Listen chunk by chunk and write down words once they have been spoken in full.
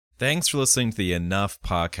Thanks for listening to the Enough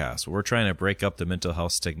podcast, where we're trying to break up the mental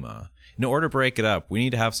health stigma. In order to break it up, we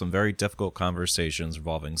need to have some very difficult conversations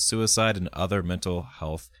involving suicide and other mental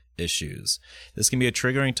health issues. This can be a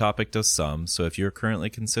triggering topic to some, so if you're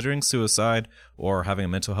currently considering suicide or having a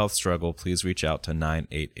mental health struggle, please reach out to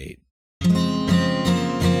 988.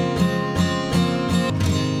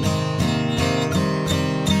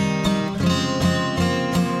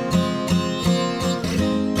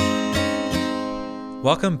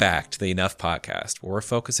 Welcome back to the Enough podcast, where we're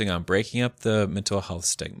focusing on breaking up the mental health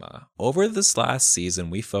stigma. Over this last season,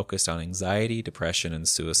 we focused on anxiety, depression, and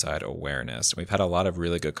suicide awareness, and we've had a lot of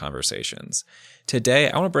really good conversations. Today,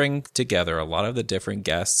 I want to bring together a lot of the different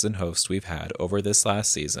guests and hosts we've had over this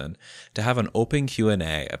last season to have an open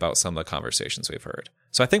Q&A about some of the conversations we've heard.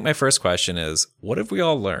 So I think my first question is, what have we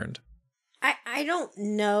all learned? I don't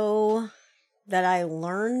know that I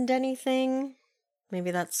learned anything.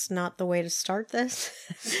 Maybe that's not the way to start this.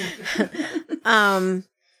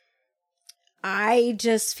 I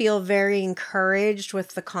just feel very encouraged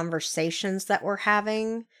with the conversations that we're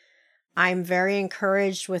having. I'm very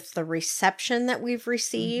encouraged with the reception that we've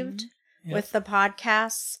received with the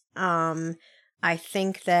podcasts. I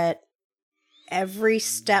think that every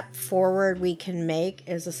step forward we can make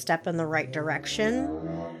is a step in the right direction.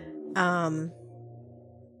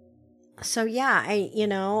 So yeah,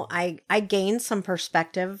 I gained some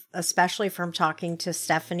perspective, especially from talking to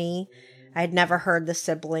Stephanie. I'd never heard the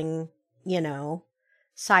sibling,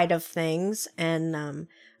 side of things. And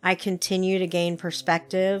I continue to gain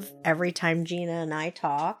perspective every time Gina and I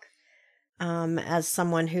talk, as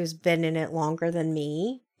someone who's been in it longer than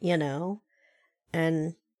me,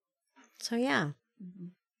 And so, yeah.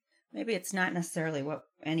 Maybe it's not necessarily what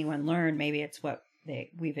anyone learned. Maybe it's what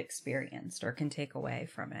we've experienced or can take away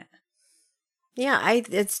from it. Yeah,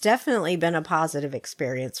 it's definitely been a positive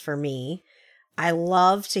experience for me. I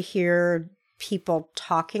love to hear people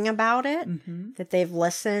talking about it, that they've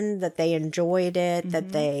listened, that they enjoyed it,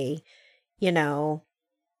 that they,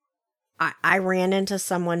 I ran into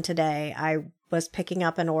someone today. I was picking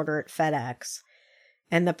up an order at FedEx,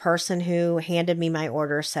 and the person who handed me my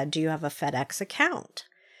order said, "Do you have a FedEx account?"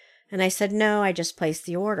 And I said, "No, I just placed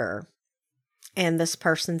the order." And this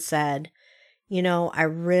person said, "I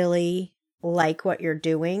really like what you're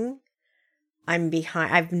doing. I'm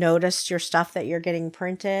behind. I've noticed your stuff that you're getting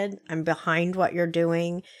printed. I'm behind what you're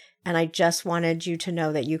doing. And I just wanted you to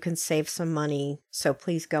know that you can save some money. So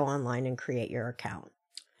please go online and create your account."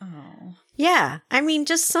 Oh. Yeah. I mean,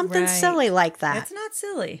 just something silly like that. It's not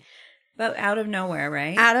silly, but out of nowhere,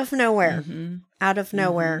 right? Out of nowhere. Out of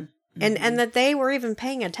nowhere. And that they were even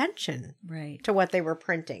paying attention to what they were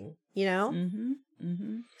printing,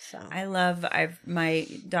 So my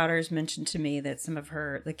daughter's mentioned to me that some of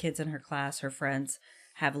the kids in her class, her friends,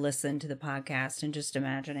 have listened to the podcast, and just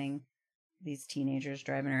imagining these teenagers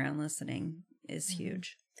driving around listening is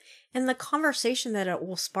huge. And the conversation that it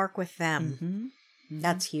will spark with them,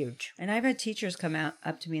 that's huge. And I've had teachers come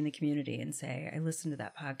up to me in the community and say, "I listened to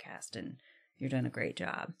that podcast and you're doing a great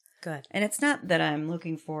job." Good. And it's not that I'm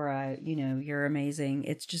looking for you're amazing.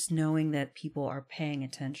 It's just knowing that people are paying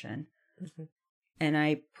attention. And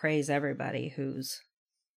I praise everybody who's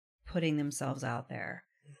putting themselves out there.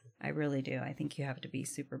 I really do. I think you have to be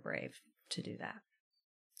super brave to do that.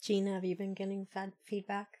 Gina, have you been getting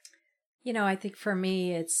feedback? I think for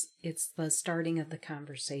me, it's the starting of the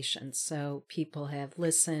conversation. So people have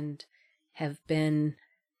listened, have been,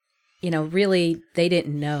 really, they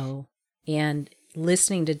didn't know. And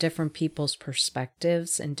listening to different people's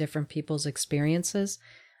perspectives and different people's experiences,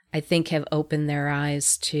 I think have opened their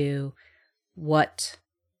eyes to what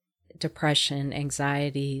depression,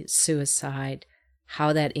 anxiety, suicide,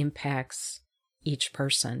 how that impacts each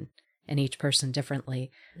person and each person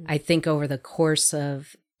differently. I think over the course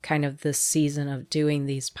of kind of this season of doing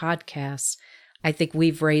these podcasts, I think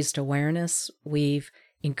we've raised awareness, we've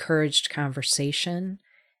encouraged conversation,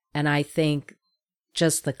 and I think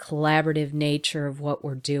just the collaborative nature of what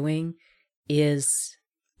we're doing is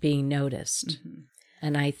being noticed.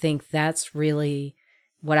 And I think that's really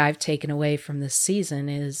what I've taken away from this season,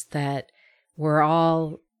 is that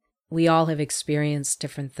we all have experienced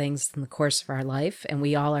different things in the course of our life, and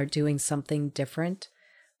we all are doing something different,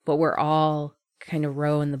 but we're all kind of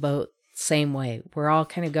rowing the boat same way. We're all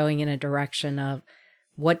kind of going in a direction of,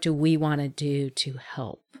 what do we want to do to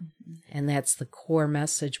help? And that's the core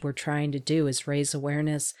message we're trying to do, is raise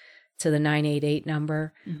awareness to the 988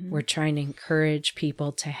 number. We're trying to encourage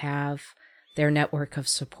people to have their network of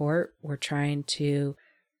support. We're trying to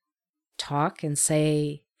talk and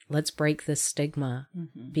say, let's break this stigma,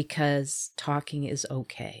 because talking is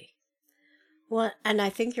okay. Well, and I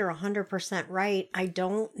think you're 100% right. I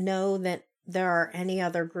don't know that there are any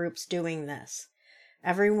other groups doing this.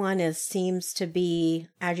 Everyone seems to be,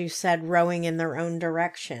 as you said, rowing in their own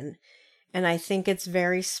direction. And I think it's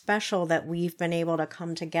very special that we've been able to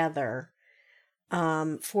come together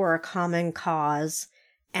for a common cause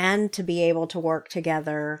and to be able to work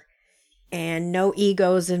together and no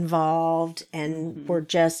egos involved. And we're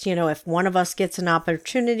just, if one of us gets an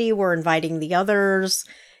opportunity, we're inviting the others.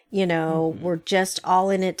 We're just all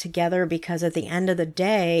in it together because at the end of the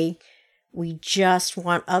day, we just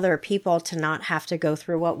want other people to not have to go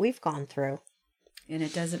through what we've gone through. And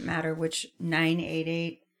it doesn't matter which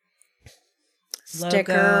 988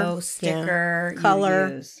 sticker, color,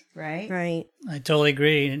 you use, right? Right. I totally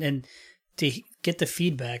agree. And to get the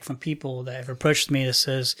feedback from people that have approached me that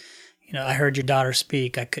says, I heard your daughter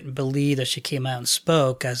speak. I couldn't believe that she came out and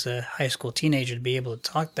spoke as a high school teenager to be able to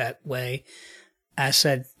talk that way. I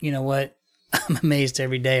said, you know what? I'm amazed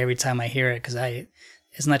every day, every time I hear it, because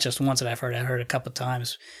it's not just once that I've heard it a couple of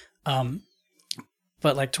times.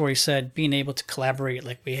 But like Tori said, being able to collaborate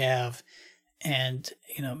like we have and,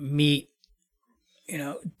 meet,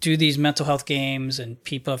 do these mental health games, and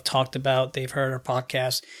people have talked about, they've heard our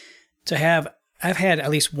podcast, I've had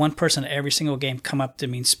at least one person at every single game come up to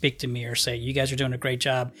me and speak to me or say, you guys are doing a great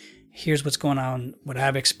job. Here's what's going on, what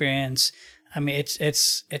I've experienced. I mean,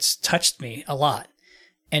 it's touched me a lot,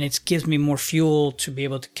 and it gives me more fuel to be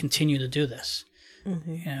able to continue to do this.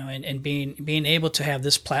 Mm-hmm. And being able to have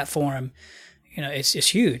this platform, it's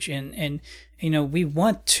huge. And we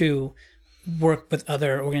want to work with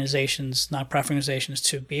other organizations, nonprofit organizations,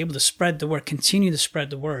 to be able to spread the word, continue to spread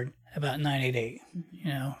the word about 988.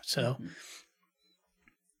 So.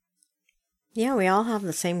 Yeah, we all have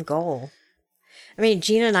the same goal. I mean,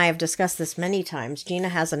 Gina and I have discussed this many times. Gina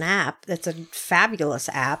has an app that's a fabulous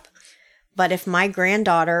app. But if my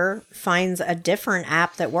granddaughter finds a different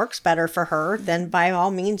app that works better for her, then by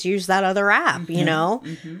all means use that other app,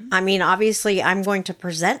 Mm-hmm. I mean, obviously, I'm going to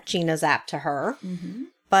present Gina's app to her,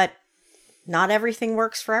 but not everything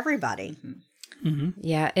works for everybody. Mm-hmm.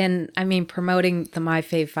 Yeah, and I mean, promoting the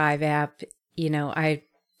MyFave5 app, I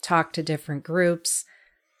talk to different groups.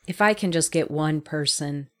 If I can just get one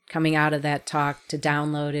person coming out of that talk to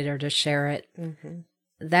download it or to share it,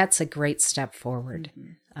 that's a great step forward.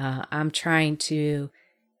 I'm trying to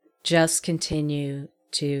just continue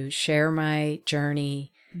to share my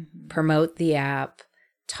journey, promote the app,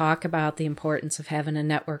 talk about the importance of having a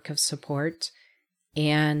network of support,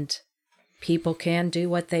 and people can do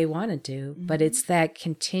what they want to do. But it's that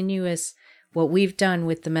continuous, what we've done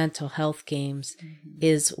with the mental health games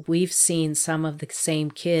is we've seen some of the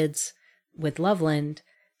same kids with Loveland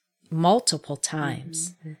multiple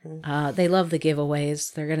times. They love the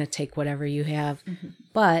giveaways. They're going to take whatever you have.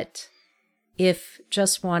 But if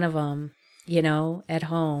just one of them, at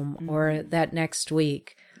home or that next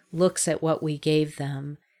week looks at what we gave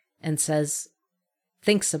them and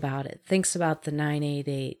thinks about it, thinks about the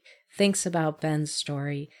 988, thinks about Ben's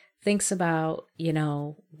story, thinks about,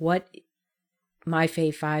 what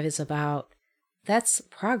MyFave5 is about, that's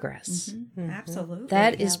progress. Absolutely.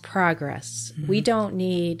 That is progress. We don't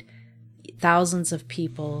need thousands of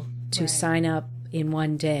people to sign up in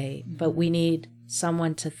one day, but we need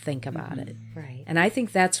someone to think about it. Right. And I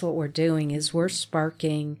think that's what we're doing, is we're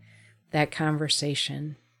sparking that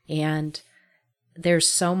conversation. And there's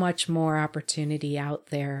so much more opportunity out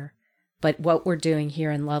there. But what we're doing here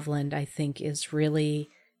in Loveland, I think, is really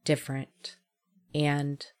different.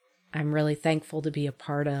 And I'm really thankful to be a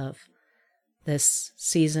part of this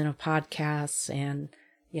season of podcasts and,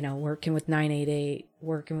 working with 988,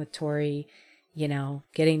 working with Tori,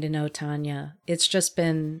 getting to know Tanya. It's just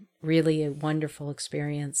been really a wonderful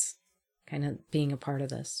experience kind of being a part of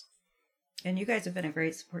this. And you guys have been a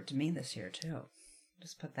great support to me this year, too.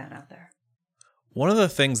 Just put that out there. One of the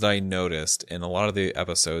things that I noticed in a lot of the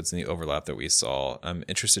episodes and the overlap that we saw, I'm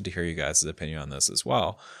interested to hear you guys' opinion on this as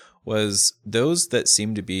well, was those that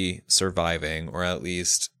seemed to be surviving or at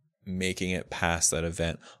least making it past that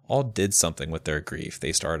event all did something with their grief.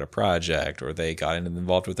 They started a project, or they got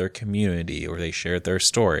involved with their community, or they shared their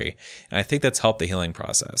story. And I think that's helped the healing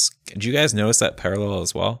process. Did you guys notice that parallel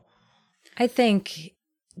as well? I think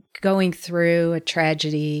going through a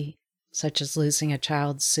tragedy such as losing a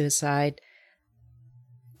child's suicide,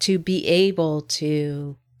 to be able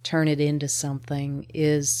to turn it into something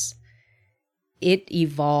it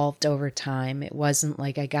evolved over time. It wasn't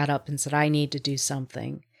like I got up and said, I need to do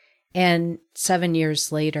something. And 7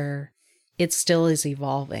 years later, it still is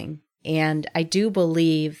evolving. And I do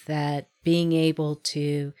believe that being able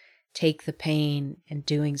to take the pain and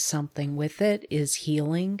doing something with it is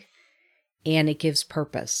healing, and it gives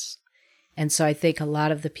purpose. And so I think a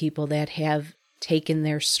lot of the people that have taken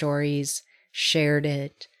their stories, shared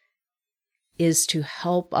it, is to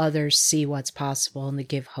help others see what's possible and to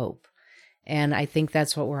give hope. And I think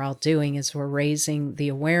that's what we're all doing, is we're raising the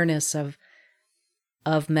awareness of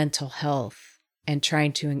mental health and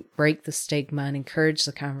trying to break the stigma and encourage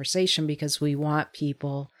the conversation, because we want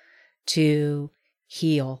people to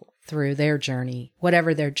heal through their journey,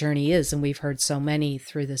 whatever their journey is. And we've heard so many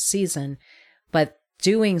through this season, but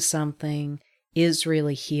doing something is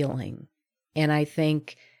really healing. And I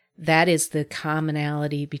think that is the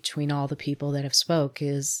commonality between all the people that have spoke,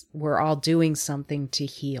 is we're all doing something to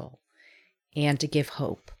heal and to give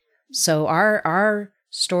hope. So our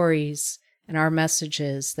stories and our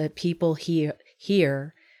messages that people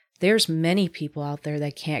hear, there's many people out there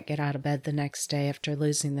that can't get out of bed the next day after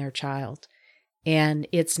losing their child. And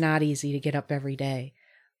it's not easy to get up every day.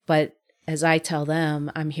 But as I tell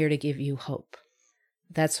them, I'm here to give you hope.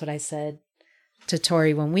 That's what I said to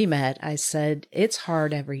Tori when we met. I said, it's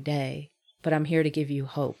hard every day, but I'm here to give you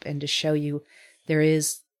hope and to show you there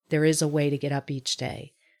is a way to get up each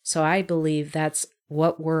day. So I believe that's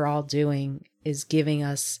what we're all doing, is giving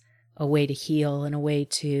us a way to heal and a way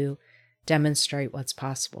to demonstrate what's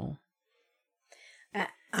possible.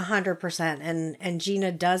 100%. And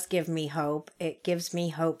Gina does give me hope. It gives me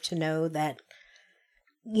hope to know that,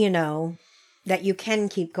 you know, that you can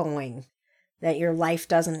keep going, that your life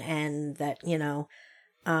doesn't end, that, you know,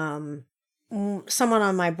 someone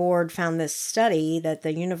on my board found this study that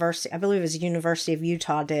the university, I believe it was the University of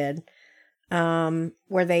Utah did,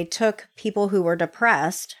 where they took people who were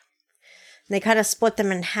depressed, they kind of split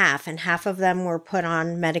them in half, and half of them were put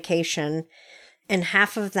on medication, and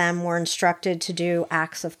half of them were instructed to do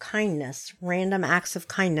acts of kindness, random acts of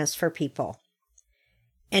kindness for people.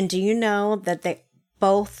 And do you know that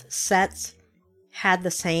both sets had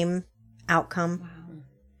the same outcome? Wow.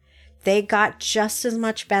 They got just as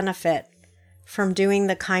much benefit from doing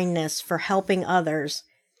the kindness for helping others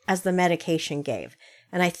as the medication gave.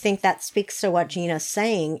 And I think that speaks to what Gina's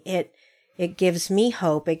saying. It gives me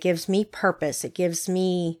hope. It gives me purpose. It gives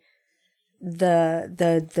me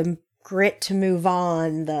the grit to move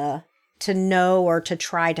on, to know or to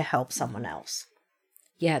try to help someone else.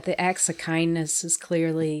 Yeah, the acts of kindness is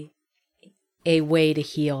clearly a way to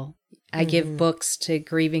heal. I give books to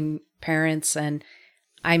grieving parents, and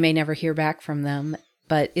I may never hear back from them,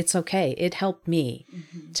 but it's okay. It helped me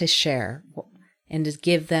to share and to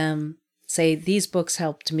give them, say, these books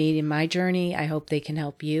helped me in my journey. I hope they can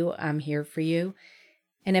help you. I'm here for you.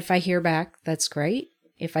 And if I hear back, that's great.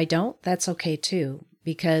 If I don't, that's okay too,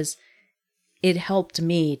 because it helped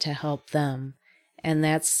me to help them. And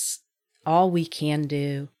that's all we can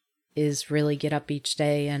do, is really get up each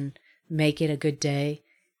day and make it a good day.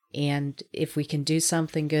 And if we can do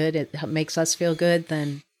something good, it makes us feel good,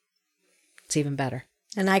 then it's even better.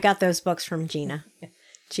 And I got those books from Gina.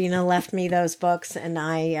 Gina left me those books, and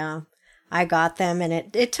I got them,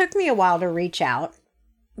 and it took me a while to reach out,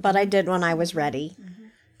 but I did when I was ready,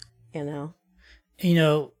 you know. You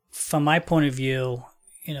know, from my point of view,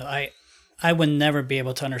 you know, I would never be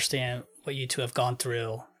able to understand what you two have gone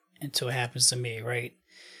through until it happens to me, right?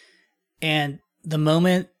 And the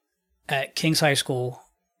moment at King's High School,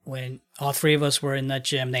 when all three of us were in that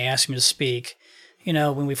gym, they asked me to speak. You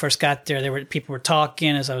know, when we first got there, people were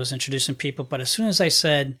talking as I was introducing people. But as soon as I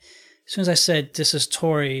said, this is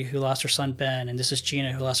Tori who lost her son Ben, and this is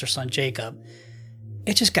Gina who lost her son Jacob,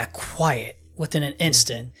 it just got quiet within an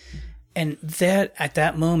instant. And that at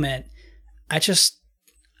that moment,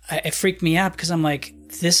 it freaked me out, because I'm like,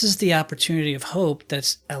 this is the opportunity of hope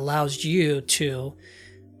that allows you to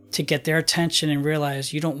get their attention and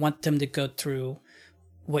realize you don't want them to go through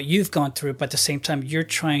what you've gone through, but at the same time, you're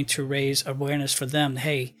trying to raise awareness for them.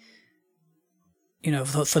 Hey, you know,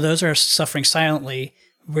 for those who are suffering silently,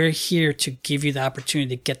 we're here to give you the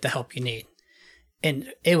opportunity to get the help you need.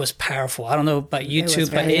 And it was powerful. I don't know about you two,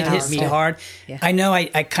 but it hit me hard. Yeah. I know I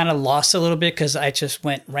kind of lost a little bit because I just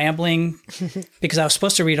went rambling because I was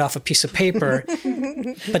supposed to read off a piece of paper.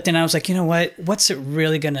 But then I was like, you know what? What's it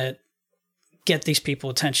really going to get these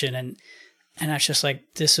people attention? And I was just like,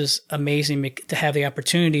 this is amazing to have the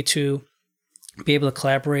opportunity to be able to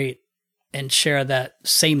collaborate and share that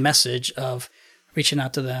same message of reaching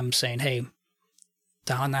out to them, saying, hey,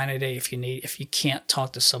 dial 988 if you can't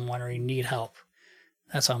talk to someone or you need help.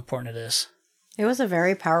 That's how important it is. It was a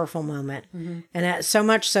very powerful moment. And so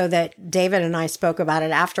much so that David and I spoke about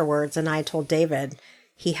it afterwards, and I told David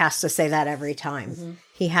he has to say that every time.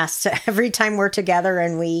 He has to, every time we're together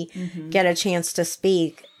and we get a chance to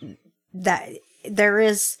speak, that there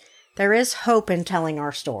is hope in telling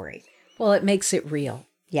our story. Well, it makes it real.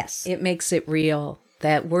 Yes. It makes it real.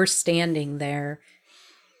 that we're standing there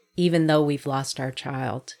even though we've lost our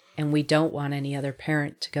child, and we don't want any other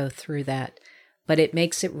parent to go through that. But it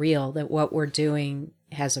makes it real that what we're doing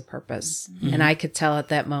has a purpose. Mm-hmm. And I could tell at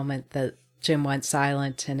that moment that Jim went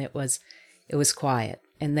silent, and it was quiet,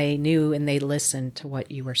 and they knew and they listened to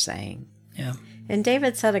what you were saying. Yeah. And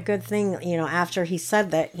David said a good thing, after he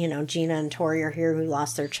said that, Gina and Tori are here who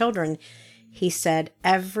lost their children. He said,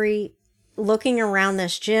 looking around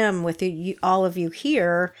this gym with all of you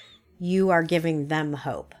here, you are giving them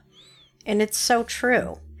hope. And it's so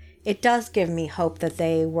true. It does give me hope that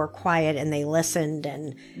they were quiet and they listened.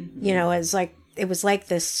 And, it was like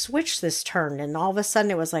this switch this turned. And all of a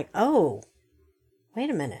sudden it was like, oh, wait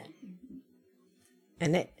a minute.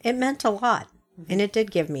 And it meant a lot. And it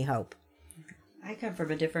did give me hope. I come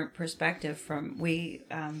from a different perspective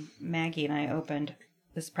Maggie and I opened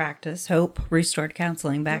this practice, Hope Restored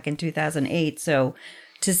Counseling, back in 2008. So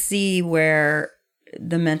to see where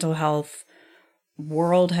the mental health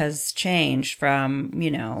world has changed from,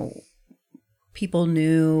 people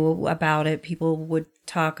knew about it, people would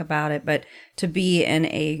talk about it, but to be in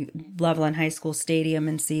a Loveland High School stadium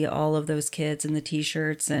and see all of those kids in the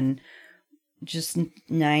t-shirts and just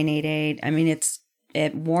 988, I mean,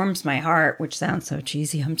 it warms my heart, which sounds so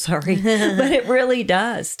cheesy, I'm sorry, but it really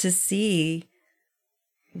does, to see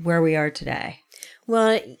where we are today.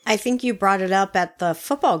 Well, I think you brought it up at the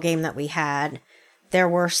football game that we had. There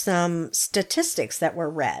were some statistics that were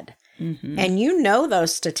read. Mm-hmm. And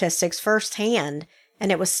those statistics firsthand,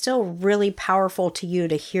 and it was still really powerful to you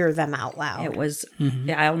to hear them out loud. It was,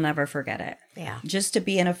 I'll never forget it. Yeah. Just to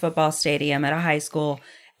be in a football stadium at a high school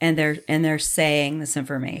and they're saying this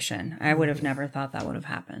information. I would have never thought that would have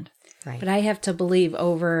happened. Right. But I have to believe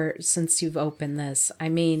since you've opened this, I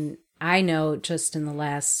mean, I know just in the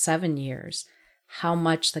last 7 years, how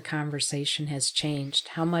much the conversation has changed,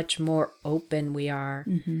 how much more open we are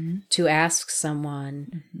to ask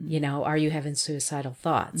someone, are you having suicidal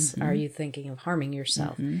thoughts? Are you thinking of harming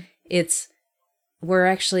yourself? We're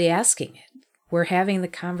actually asking it. We're having the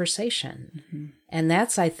conversation. And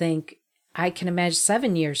that's, I think, I can imagine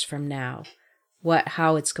 7 years from now,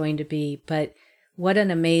 how it's going to be. But what an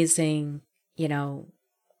amazing,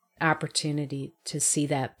 opportunity to see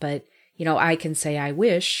that. But, I can say I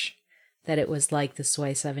wish that it was like this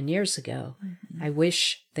way 7 years ago. I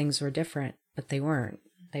wish things were different, but they weren't.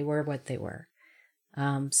 They were what they were.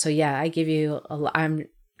 So yeah, I give you a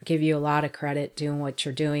lot of credit doing what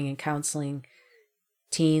you're doing and counseling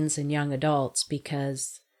teens and young adults,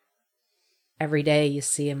 because every day you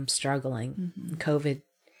see them struggling. COVID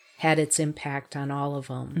had its impact on all of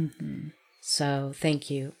them. So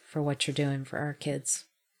thank you for what you're doing for our kids.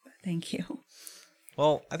 Thank you.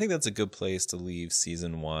 Well, I think that's a good place to leave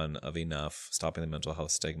season 1 of Enough, Stopping the Mental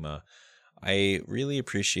Health Stigma. I really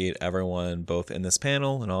appreciate everyone, both in this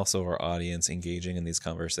panel and also our audience, engaging in these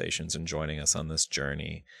conversations and joining us on this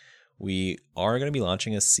journey. We are going to be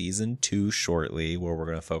launching a season 2 shortly, where we're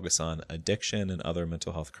going to focus on addiction and other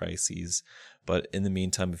mental health crises. But in the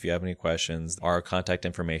meantime, if you have any questions, our contact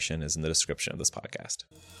information is in the description of this podcast.